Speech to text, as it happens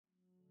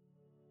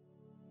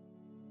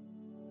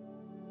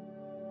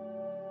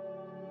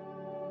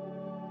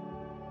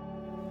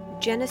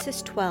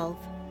Genesis 12.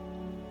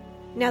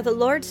 Now the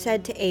Lord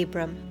said to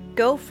Abram,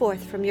 "Go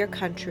forth from your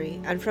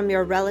country, and from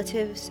your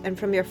relatives, and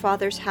from your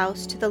father's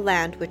house to the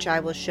land which I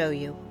will show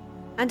you.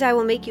 And I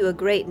will make you a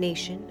great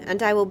nation,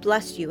 and I will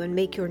bless you and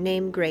make your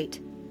name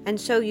great, and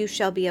so you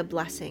shall be a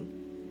blessing.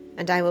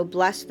 And I will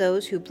bless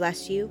those who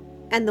bless you,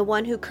 and the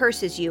one who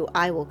curses you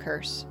I will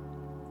curse.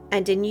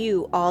 And in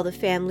you all the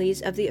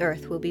families of the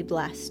earth will be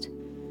blessed."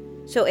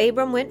 So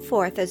Abram went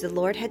forth as the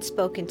Lord had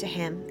spoken to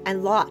him,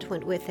 and Lot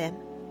went with him.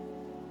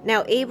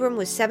 Now Abram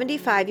was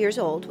 75 years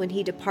old when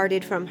he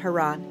departed from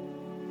Haran.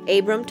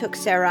 Abram took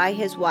Sarai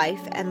his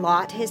wife, and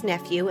Lot his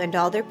nephew, and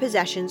all their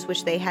possessions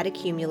which they had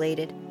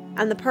accumulated,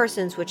 and the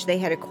persons which they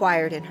had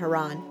acquired in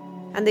Haran.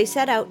 And they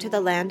set out to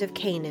the land of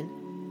Canaan.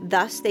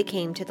 Thus they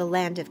came to the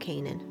land of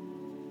Canaan.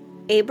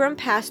 Abram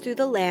passed through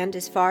the land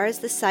as far as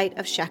the site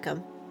of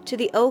Shechem, to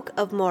the oak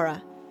of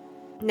Moreh.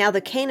 Now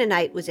the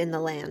Canaanite was in the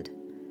land.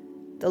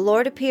 The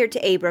Lord appeared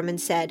to Abram and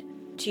said,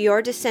 "To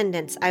your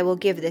descendants I will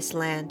give this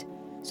land."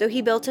 So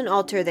he built an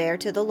altar there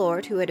to the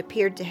Lord who had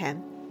appeared to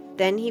him.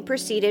 Then he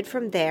proceeded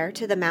from there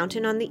to the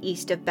mountain on the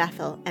east of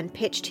Bethel, and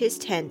pitched his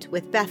tent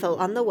with Bethel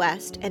on the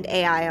west and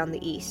Ai on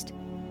the east.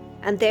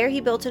 And there he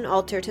built an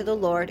altar to the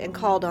Lord and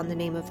called on the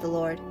name of the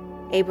Lord.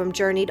 Abram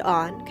journeyed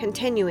on,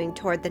 continuing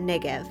toward the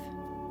Negev.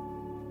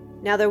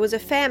 Now there was a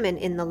famine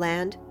in the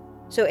land,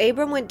 so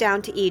Abram went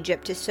down to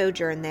Egypt to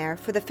sojourn there,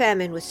 for the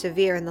famine was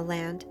severe in the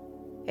land.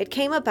 It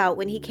came about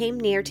when he came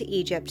near to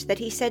Egypt that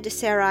he said to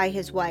Sarai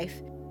his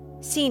wife,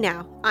 "See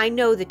now, I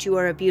know that you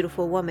are a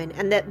beautiful woman,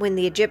 and that when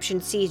the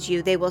Egyptian sees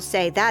you, they will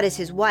say, 'That is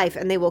his wife,'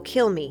 and they will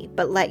kill me,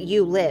 but let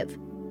you live.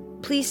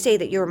 Please say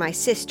that you are my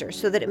sister,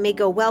 so that it may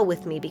go well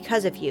with me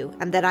because of you,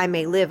 and that I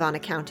may live on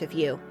account of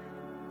you."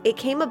 It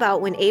came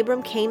about when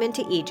Abram came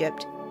into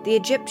Egypt, the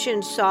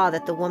Egyptians saw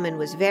that the woman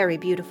was very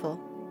beautiful.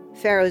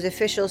 Pharaoh's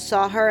officials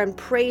saw her and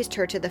praised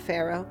her to the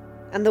Pharaoh,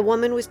 and the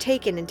woman was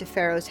taken into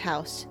Pharaoh's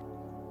house.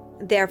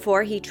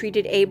 Therefore he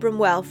treated Abram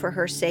well for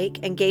her sake,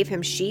 and gave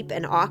him sheep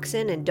and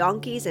oxen and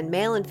donkeys and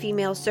male and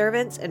female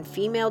servants and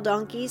female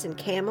donkeys and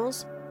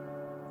camels.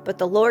 But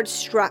the Lord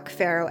struck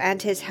Pharaoh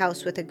and his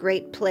house with a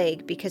great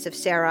plague because of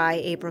Sarai,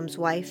 Abram's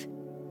wife.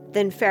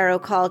 Then Pharaoh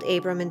called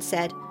Abram and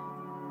said,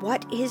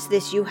 "What is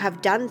this you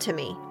have done to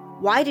me?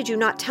 Why did you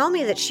not tell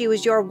me that she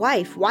was your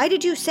wife? Why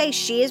did you say,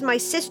 'She is my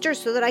sister,'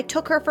 so that I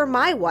took her for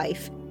my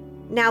wife?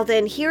 Now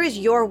then, here is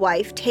your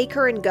wife, take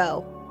her and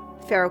go."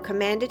 Pharaoh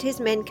commanded his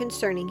men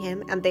concerning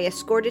him, and they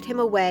escorted him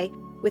away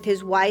with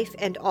his wife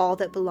and all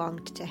that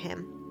belonged to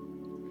him.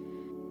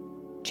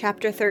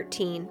 Chapter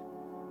 13.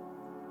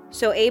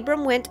 So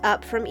Abram went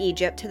up from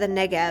Egypt to the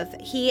Negev,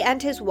 he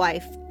and his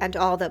wife and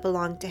all that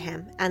belonged to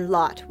him, and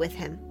Lot with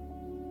him.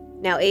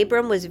 Now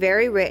Abram was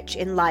very rich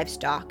in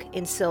livestock,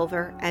 in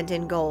silver, and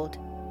in gold.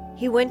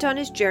 He went on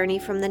his journey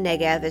from the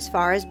Negev as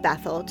far as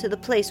Bethel, to the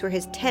place where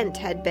his tent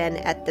had been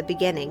at the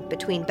beginning,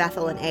 between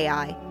Bethel and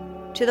Ai,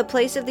 to the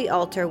place of the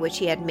altar which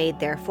he had made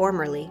there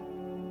formerly.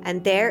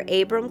 And there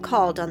Abram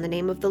called on the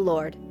name of the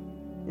Lord.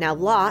 Now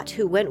Lot,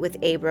 who went with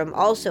Abram,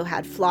 also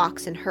had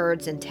flocks and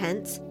herds and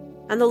tents,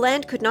 and the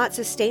land could not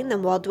sustain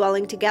them while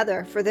dwelling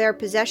together, for their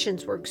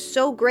possessions were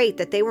so great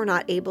that they were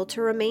not able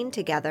to remain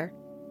together.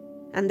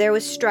 And there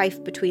was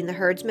strife between the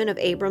herdsmen of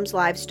Abram's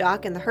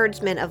livestock and the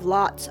herdsmen of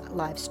Lot's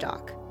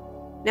livestock.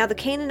 Now the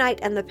Canaanite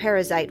and the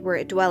Perizzite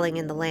were dwelling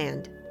in the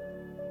land.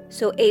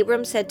 So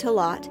Abram said to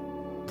Lot,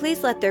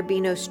 "Please let there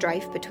be no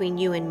strife between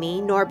you and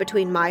me, nor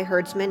between my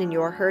herdsmen and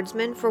your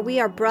herdsmen, for we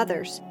are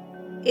brothers.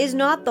 Is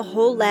not the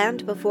whole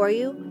land before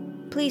you?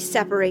 Please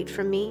separate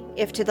from me.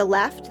 If to the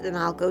left, then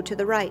I'll go to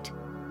the right,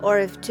 or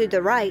if to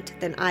the right,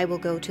 then I will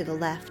go to the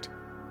left."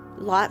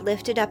 Lot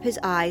lifted up his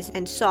eyes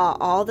and saw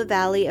all the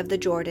valley of the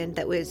Jordan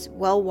that was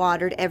well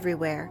watered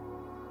everywhere.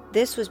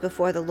 This was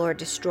before the Lord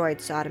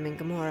destroyed Sodom and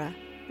Gomorrah,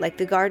 like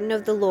the garden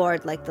of the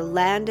Lord, like the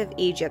land of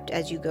Egypt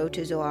as you go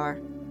to Zoar.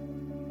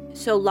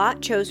 So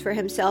Lot chose for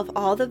himself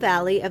all the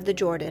valley of the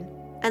Jordan,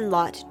 and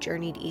Lot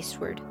journeyed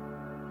eastward.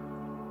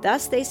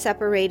 Thus they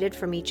separated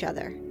from each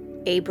other.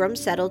 Abram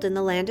settled in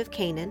the land of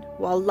Canaan,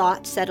 while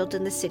Lot settled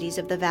in the cities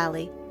of the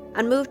valley,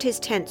 and moved his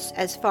tents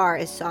as far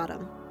as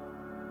Sodom.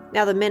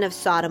 Now the men of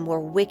Sodom were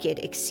wicked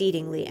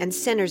exceedingly, and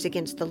sinners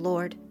against the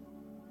Lord.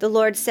 The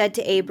Lord said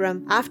to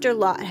Abram, after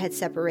Lot had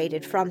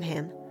separated from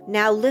him,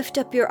 "Now lift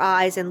up your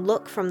eyes and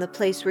look from the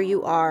place where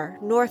you are,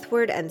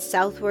 northward and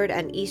southward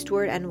and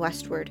eastward and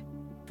westward.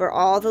 For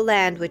all the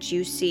land which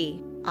you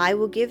see, I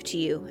will give to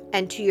you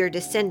and to your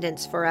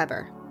descendants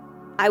forever.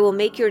 I will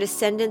make your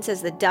descendants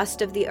as the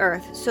dust of the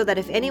earth, so that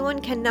if anyone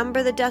can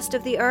number the dust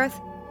of the earth,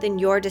 then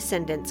your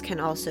descendants can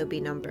also be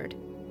numbered.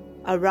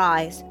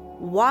 Arise,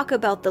 walk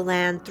about the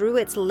land through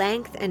its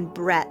length and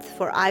breadth,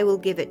 for I will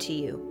give it to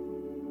you."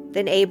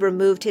 Then Abram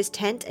moved his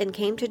tent and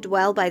came to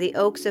dwell by the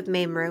oaks of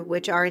Mamre,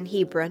 which are in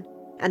Hebron,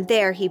 and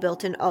there he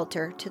built an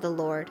altar to the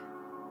Lord.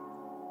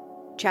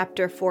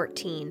 Chapter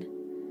 14.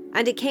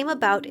 And it came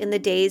about in the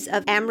days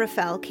of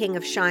Amraphel king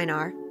of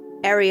Shinar,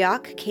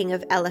 Arioch king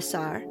of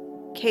Elasar,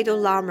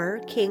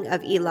 Chedorlaomer king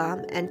of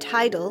Elam, and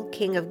Tidal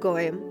king of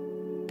Goyim,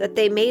 that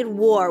they made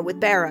war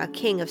with Bera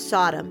king of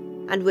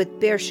Sodom, and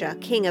with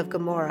Birsha, king of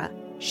Gomorrah,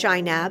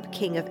 Shinab,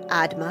 king of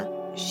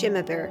Admah,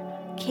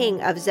 Shimabir,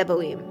 king of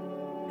Zeboim,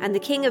 and the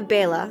king of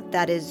Bela,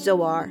 that is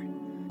Zoar.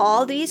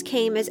 All these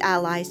came as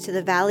allies to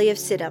the valley of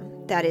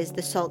Siddim, that is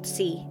the Salt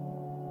Sea.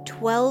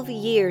 12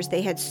 years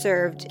they had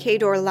served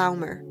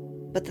Kedorlaomer,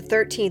 but the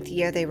 13th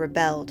year they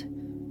rebelled.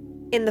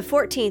 In the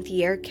 14th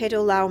year,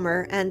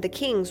 Kedorlaomer and the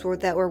kings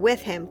that were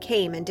with him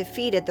came and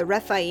defeated the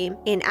Rephaim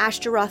in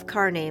Ashtaroth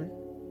Karnaim,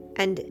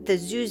 and the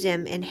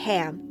Zuzim in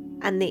Ham,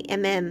 and the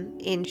Emim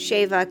in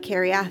Sheva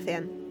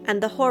Kiriathim,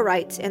 and the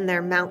Horites in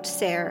their Mount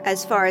Seir,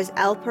 as far as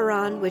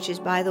Alparan, which is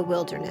by the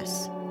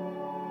wilderness.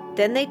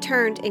 Then they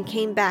turned and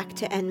came back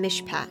to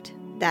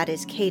En-Mishpat, that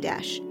is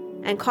Kadesh,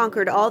 and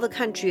conquered all the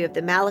country of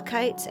the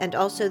Amalekites and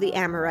also the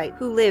Amorite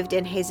who lived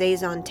in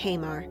Hazazon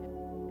Tamar.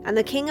 And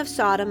the king of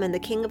Sodom and the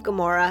king of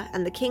Gomorrah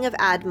and the king of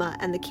Admah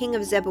and the king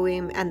of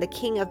Zeboim and the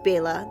king of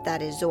Bela,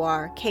 that is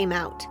Zoar, came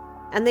out.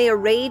 And they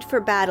arrayed for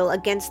battle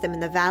against them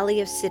in the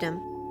valley of Siddim,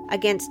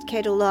 against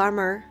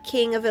Kedorlaomer,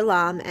 king of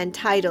Elam, and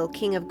Tidal,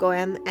 king of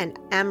Goim, and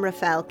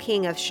Amraphel,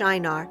 king of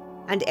Shinar,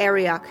 and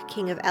Arioch,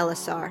 king of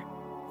Elasar,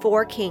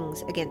 4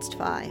 kings against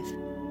 5.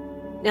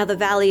 Now the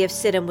valley of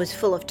Siddim was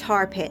full of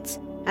tar pits,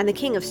 and the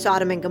king of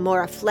Sodom and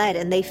Gomorrah fled,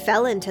 and they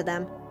fell into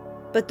them.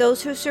 But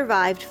those who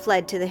survived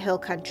fled to the hill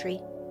country.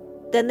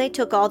 Then they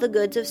took all the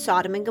goods of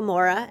Sodom and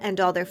Gomorrah, and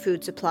all their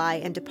food supply,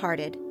 and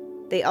departed.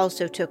 They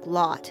also took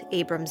Lot,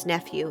 Abram's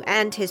nephew,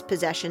 and his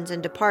possessions,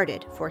 and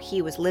departed, for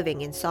he was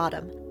living in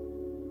Sodom.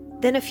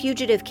 Then a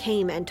fugitive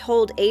came and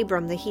told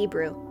Abram the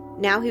Hebrew.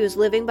 Now he was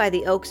living by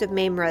the oaks of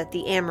Mamre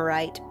the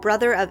Amorite,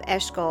 brother of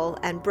Eshcol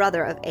and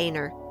brother of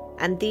Aner,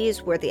 and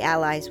these were the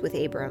allies with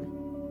Abram.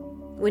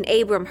 When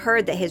Abram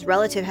heard that his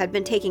relative had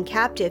been taken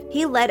captive,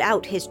 he led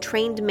out his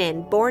trained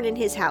men born in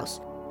his house,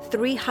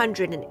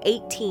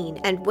 318,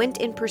 and went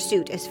in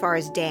pursuit as far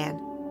as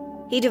Dan.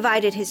 He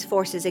divided his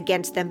forces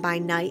against them by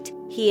night,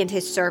 he and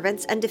his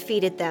servants, and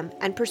defeated them,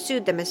 and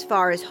pursued them as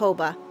far as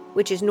Hobah,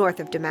 which is north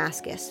of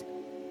Damascus.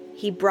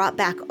 He brought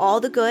back all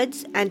the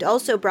goods, and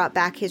also brought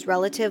back his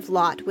relative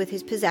Lot with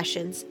his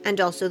possessions, and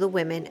also the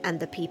women and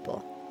the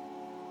people.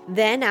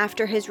 Then,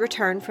 after his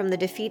return from the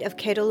defeat of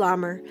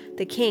Kedorlaomer,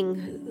 the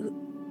king,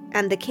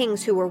 and the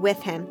kings who were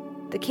with him,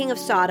 the king of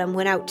Sodom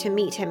went out to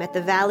meet him at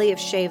the valley of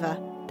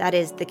Sheva, that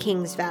is, the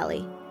king's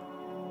valley.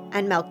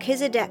 And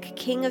Melchizedek,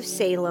 king of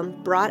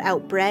Salem, brought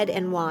out bread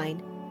and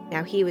wine.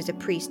 Now he was a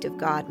priest of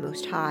God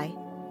Most High.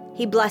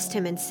 He blessed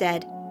him and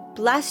said,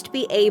 "Blessed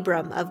be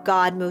Abram of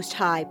God Most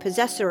High,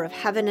 possessor of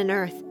heaven and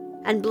earth,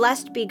 and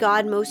blessed be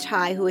God Most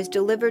High, who has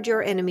delivered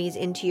your enemies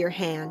into your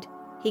hand."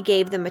 He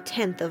gave them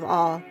 1/10 of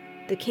all.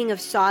 The king of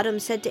Sodom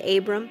said to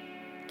Abram,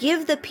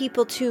 "Give the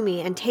people to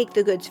me, and take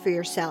the goods for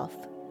yourself."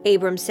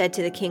 Abram said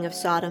to the king of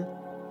Sodom,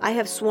 "I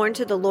have sworn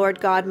to the Lord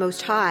God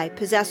Most High,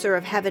 possessor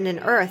of heaven and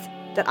earth,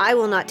 that I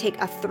will not take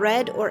a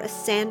thread or a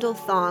sandal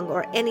thong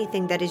or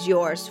anything that is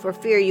yours, for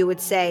fear you would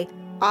say,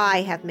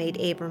 'I have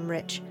made Abram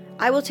rich.'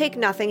 I will take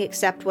nothing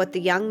except what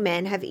the young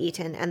men have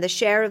eaten, and the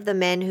share of the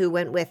men who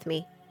went with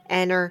me,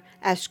 Aner,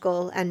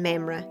 Eshcol, and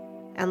Mamre,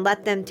 and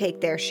let them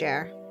take their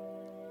share."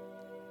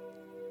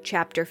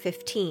 Chapter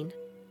 15.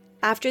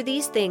 After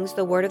these things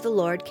the word of the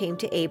Lord came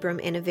to Abram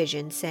in a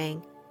vision,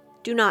 saying,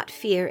 "Do not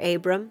fear,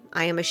 Abram,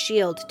 I am a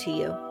shield to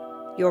you.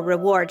 Your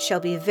reward shall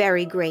be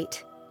very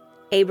great."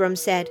 Abram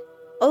said,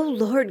 "O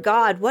Lord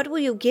God, what will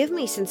you give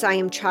me, since I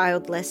am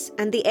childless,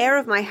 and the heir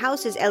of my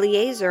house is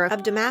Eliezer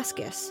of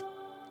Damascus?"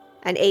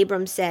 And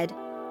Abram said,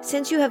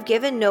 "Since you have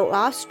given no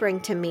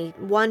offspring to me,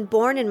 one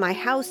born in my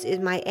house is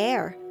my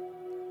heir."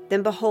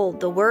 Then behold,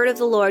 the word of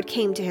the Lord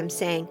came to him,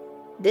 saying,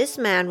 "This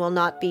man will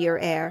not be your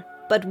heir,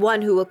 but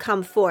one who will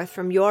come forth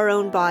from your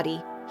own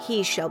body,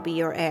 he shall be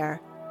your heir."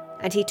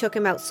 And he took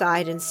him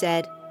outside and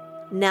said,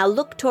 "Now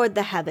look toward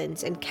the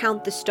heavens, and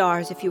count the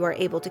stars if you are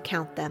able to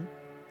count them."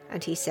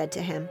 And he said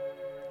to him,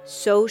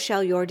 "So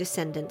shall your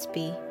descendants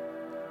be."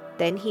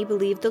 Then he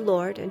believed the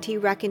Lord, and he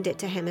reckoned it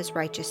to him as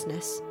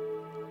righteousness.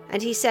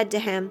 And he said to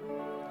him,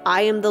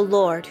 "I am the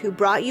Lord who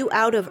brought you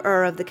out of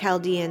Ur of the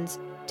Chaldeans,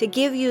 to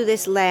give you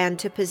this land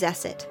to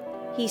possess it."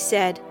 He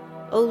said,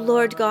 "O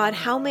Lord God,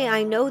 how may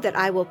I know that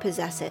I will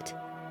possess it?"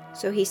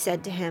 So he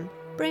said to him,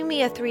 "Bring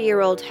me a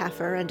 3-year-old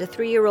heifer, and a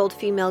 3-year-old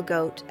female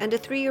goat, and a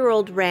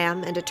 3-year-old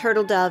ram, and a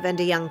turtle dove, and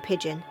a young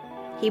pigeon."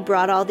 He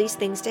brought all these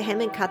things to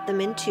him, and cut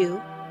them in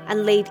two,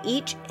 and laid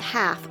each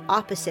half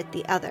opposite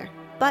the other.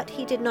 But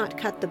he did not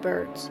cut the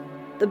birds.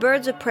 The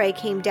birds of prey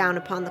came down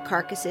upon the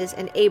carcasses,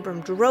 and Abram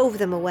drove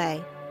them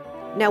away.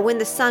 Now when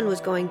the sun was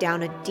going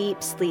down, a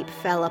deep sleep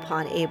fell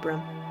upon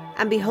Abram.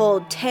 And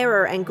behold,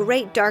 terror and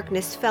great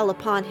darkness fell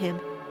upon him.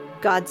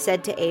 God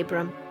said to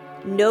Abram,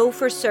 "Know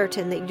for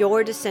certain that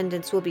your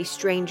descendants will be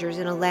strangers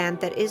in a land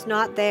that is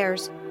not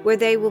theirs, where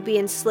they will be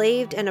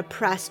enslaved and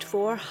oppressed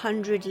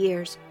 400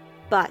 years.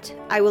 But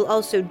I will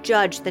also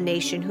judge the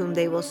nation whom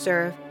they will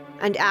serve,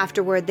 and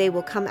afterward they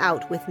will come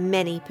out with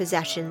many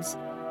possessions.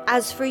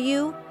 As for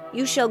you,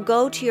 you shall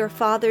go to your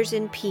fathers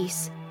in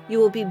peace. You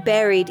will be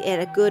buried in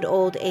a good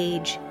old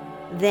age.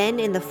 Then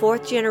in the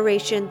 4th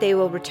generation they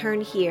will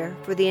return here,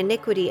 for the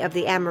iniquity of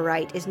the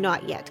Amorite is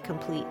not yet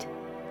complete.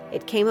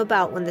 It came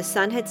about when the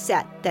sun had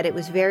set that it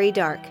was very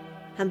dark,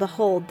 and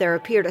behold, there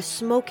appeared a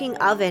smoking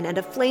oven and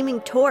a flaming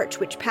torch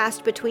which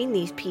passed between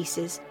these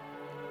pieces.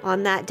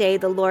 On that day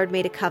the Lord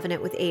made a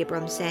covenant with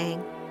Abram,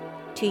 saying,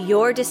 To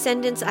your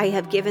descendants I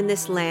have given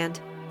this land,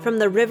 from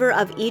the river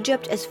of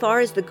Egypt as far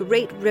as the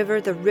great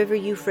river, the river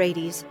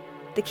Euphrates,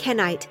 the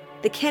Kenite,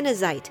 the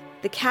Kenizzite,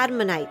 the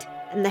Cadmonite,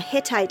 and the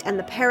Hittite, and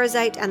the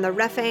Perizzite, and the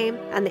Rephaim,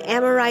 and the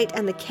Amorite,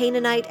 and the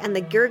Canaanite, and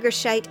the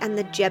Girgashite, and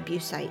the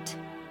Jebusite.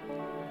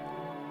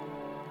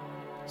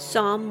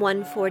 Psalm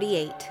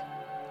 148.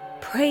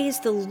 Praise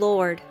the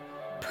Lord.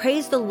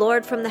 Praise the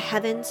Lord from the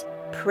heavens.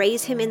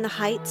 Praise him in the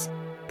heights.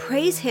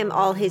 Praise him,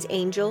 all his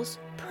angels.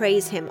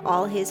 Praise him,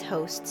 all his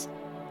hosts.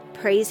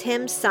 Praise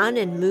him, sun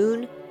and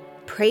moon.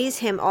 Praise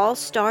him, all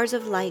stars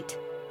of light.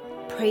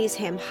 Praise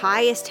him,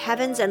 highest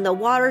heavens and the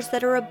waters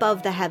that are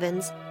above the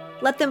heavens.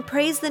 Let them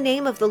praise the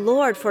name of the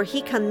Lord, for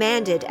he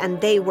commanded, and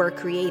they were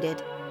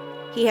created.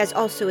 He has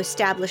also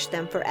established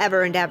them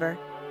forever and ever.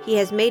 He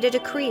has made a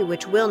decree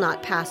which will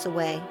not pass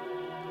away.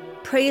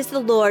 Praise the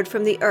Lord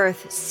from the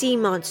earth, sea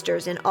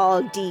monsters and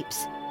all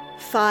deeps,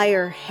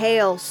 fire,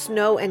 hail,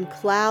 snow, and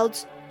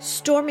clouds,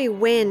 stormy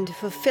wind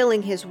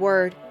fulfilling his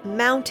word,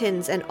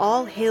 mountains and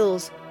all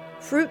hills,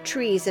 fruit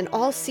trees and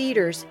all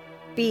cedars,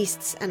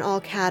 beasts and all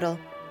cattle,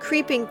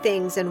 creeping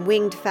things and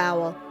winged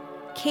fowl,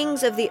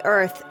 kings of the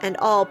earth and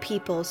all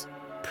peoples,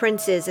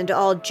 princes and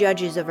all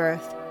judges of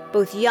earth,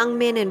 both young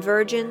men and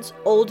virgins,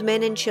 old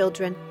men and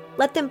children.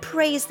 Let them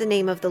praise the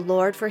name of the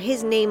Lord, for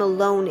his name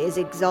alone is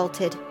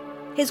exalted.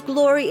 His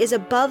glory is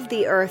above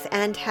the earth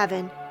and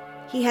heaven.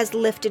 He has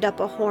lifted up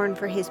a horn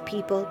for his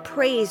people,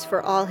 praise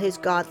for all his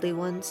godly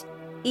ones,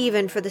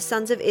 even for the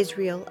sons of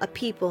Israel, a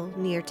people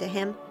near to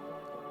him.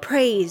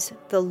 Praise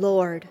the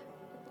Lord.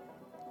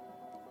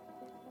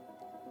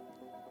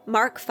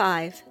 Mark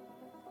 5.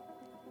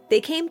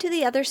 They came to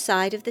the other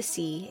side of the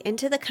sea,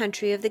 into the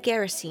country of the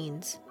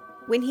Gerasenes.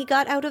 When he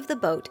got out of the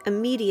boat,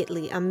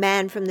 immediately a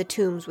man from the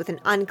tombs with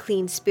an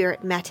unclean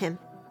spirit met him,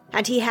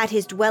 and he had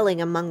his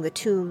dwelling among the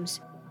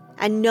tombs.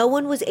 And no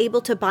one was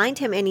able to bind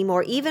him any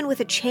more, even with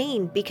a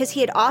chain, because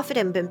he had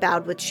often been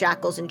bound with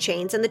shackles and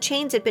chains, and the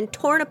chains had been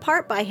torn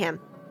apart by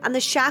him, and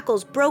the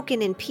shackles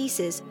broken in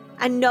pieces,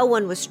 and no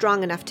one was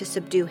strong enough to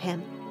subdue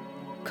him.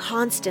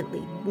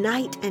 Constantly,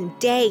 night and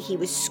day, he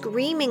was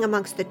screaming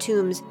amongst the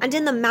tombs and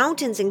in the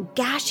mountains and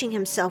gashing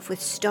himself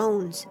with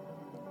stones.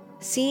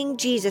 Seeing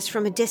Jesus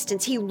from a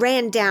distance, he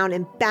ran down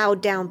and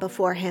bowed down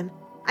before him,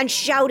 and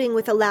shouting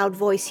with a loud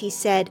voice, he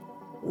said,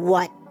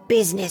 "What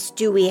business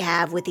do we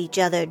have with each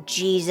other,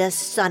 Jesus,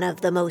 Son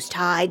of the Most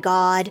High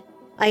God?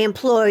 I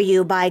implore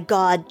you, by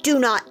God, do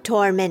not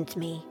torment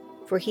me."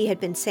 For he had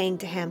been saying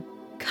to him,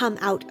 "Come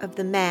out of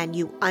the man,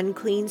 you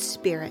unclean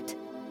spirit."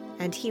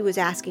 And he was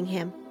asking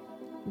him,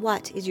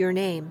 "What is your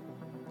name?"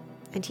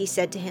 And he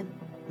said to him,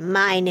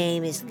 "My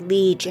name is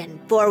Legion,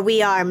 for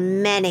we are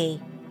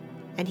many."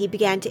 And he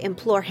began to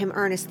implore him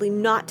earnestly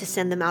not to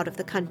send them out of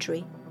the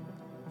country.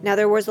 Now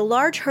there was a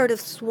large herd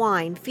of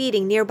swine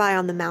feeding nearby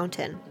on the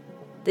mountain.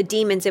 The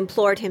demons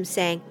implored him,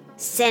 saying,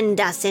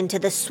 "Send us into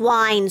the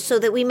swine so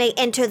that we may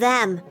enter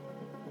them."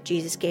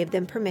 Jesus gave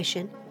them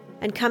permission,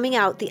 and coming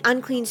out, the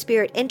unclean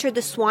spirit entered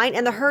the swine,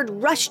 and the herd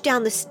rushed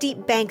down the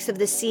steep banks of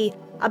the sea,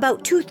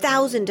 about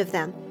 2,000 of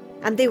them,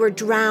 and they were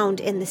drowned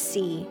in the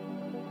sea.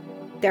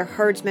 Their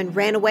herdsmen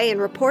ran away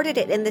and reported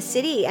it in the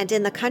city and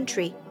in the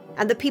country,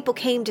 and the people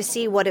came to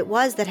see what it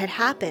was that had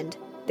happened.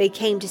 They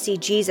came to see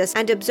Jesus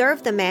and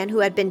observed the man who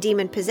had been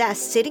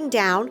demon-possessed sitting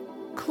down,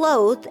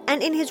 clothed,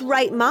 and in his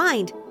right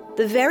mind,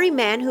 the very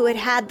man who had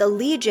had the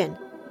legion,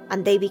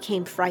 and they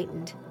became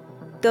frightened.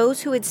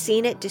 Those who had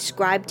seen it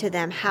described to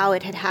them how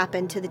it had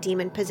happened to the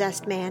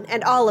demon-possessed man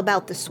and all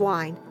about the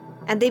swine,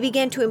 and they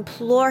began to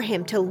implore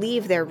him to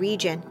leave their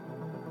region.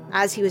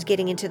 As he was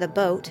getting into the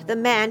boat, the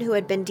man who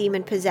had been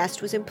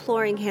demon-possessed was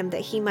imploring him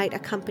that he might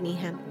accompany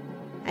him.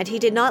 And he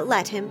did not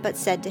let him, but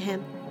said to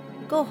him,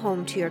 "Go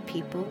home to your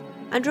people,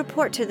 and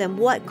report to them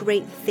what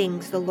great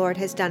things the Lord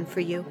has done for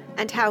you,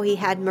 and how he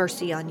had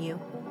mercy on you."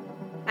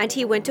 And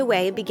he went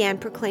away and began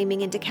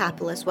proclaiming in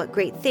Decapolis what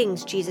great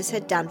things Jesus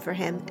had done for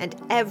him, and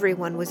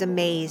everyone was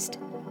amazed.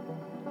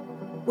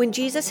 When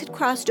Jesus had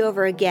crossed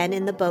over again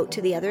in the boat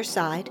to the other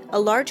side,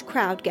 a large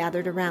crowd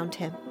gathered around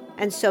him,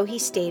 and so he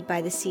stayed by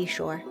the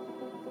seashore.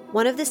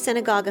 One of the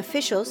synagogue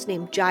officials,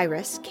 named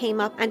Jairus, came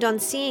up and on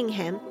seeing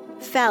him,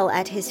 fell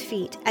at his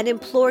feet and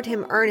implored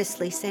him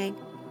earnestly, saying,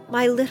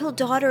 "My little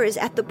daughter is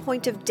at the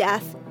point of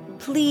death.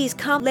 Please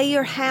come lay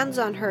your hands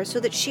on her so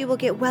that she will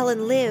get well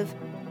and live."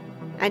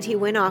 And he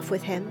went off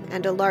with him,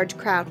 and a large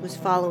crowd was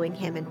following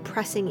him and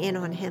pressing in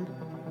on him.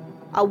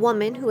 A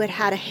woman who had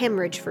had a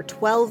hemorrhage for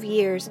 12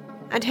 years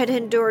and had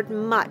endured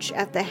much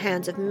at the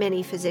hands of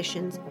many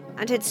physicians,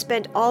 and had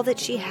spent all that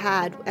she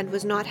had and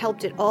was not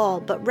helped at all,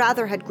 but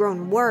rather had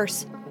grown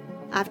worse.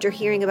 After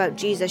hearing about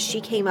Jesus, she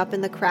came up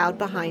in the crowd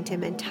behind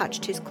him and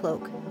touched his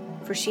cloak,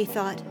 for she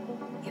thought,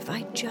 "If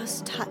I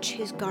just touch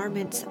his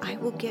garments, I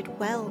will get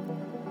well."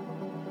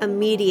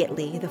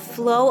 Immediately, the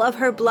flow of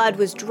her blood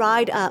was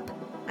dried up,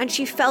 and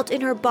she felt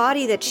in her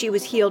body that she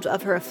was healed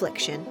of her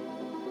affliction.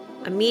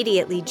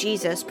 Immediately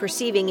Jesus,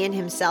 perceiving in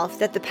himself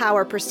that the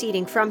power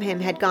proceeding from him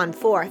had gone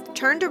forth,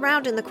 turned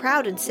around in the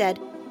crowd and said,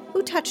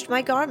 "Who touched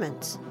my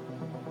garments?"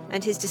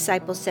 And his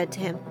disciples said to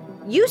him,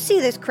 "You see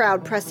this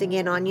crowd pressing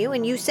in on you,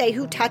 and you say,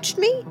 'Who touched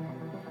me?'"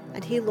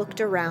 And he looked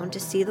around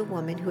to see the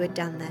woman who had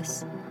done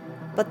this.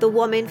 But the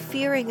woman,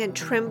 fearing and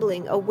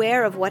trembling,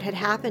 aware of what had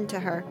happened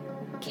to her,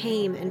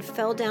 came and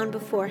fell down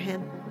before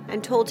him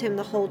and told him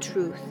the whole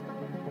truth.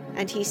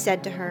 And he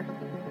said to her,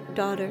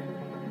 "Daughter,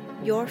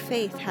 your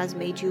faith has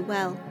made you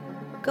well.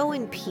 Go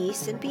in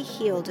peace and be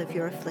healed of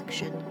your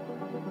affliction."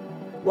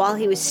 While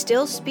he was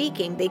still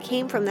speaking, they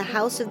came from the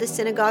house of the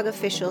synagogue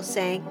official,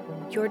 saying,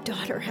 "Your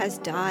daughter has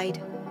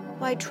died.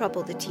 Why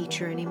trouble the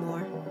teacher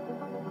anymore?"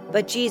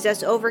 But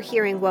Jesus,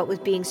 overhearing what was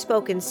being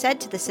spoken, said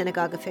to the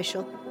synagogue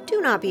official, "Do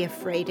not be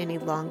afraid any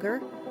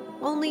longer,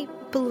 only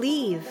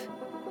believe."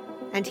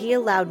 And he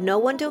allowed no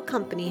one to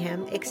accompany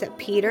him except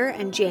Peter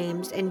and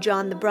James and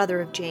John the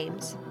brother of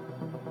James.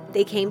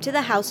 They came to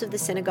the house of the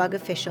synagogue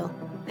official,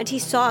 and he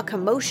saw a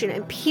commotion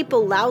and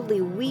people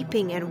loudly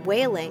weeping and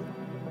wailing.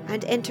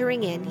 And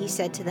entering in, he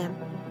said to them,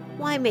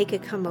 "Why make a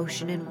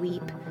commotion and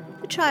weep?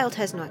 The child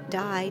has not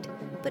died,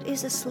 but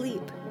is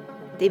asleep."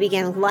 They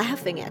began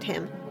laughing at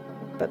him,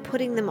 but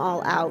putting them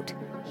all out,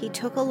 he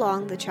took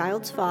along the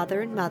child's father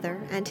and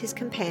mother and his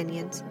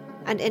companions,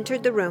 and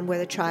entered the room where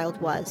the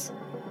child was.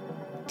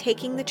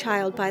 Taking the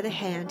child by the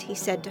hand, he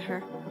said to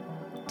her,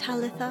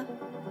 "Talitha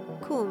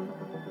cum,"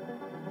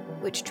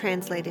 which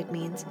translated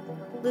means,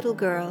 "Little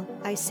girl,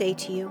 I say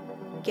to you,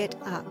 get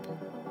up."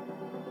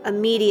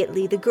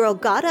 Immediately the girl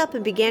got up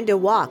and began to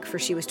walk, for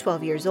she was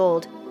 12 years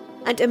old.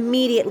 And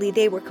immediately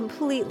they were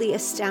completely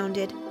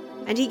astounded.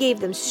 And he gave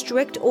them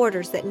strict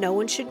orders that no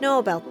one should know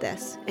about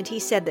this, and he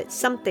said that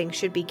something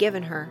should be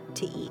given her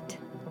to eat.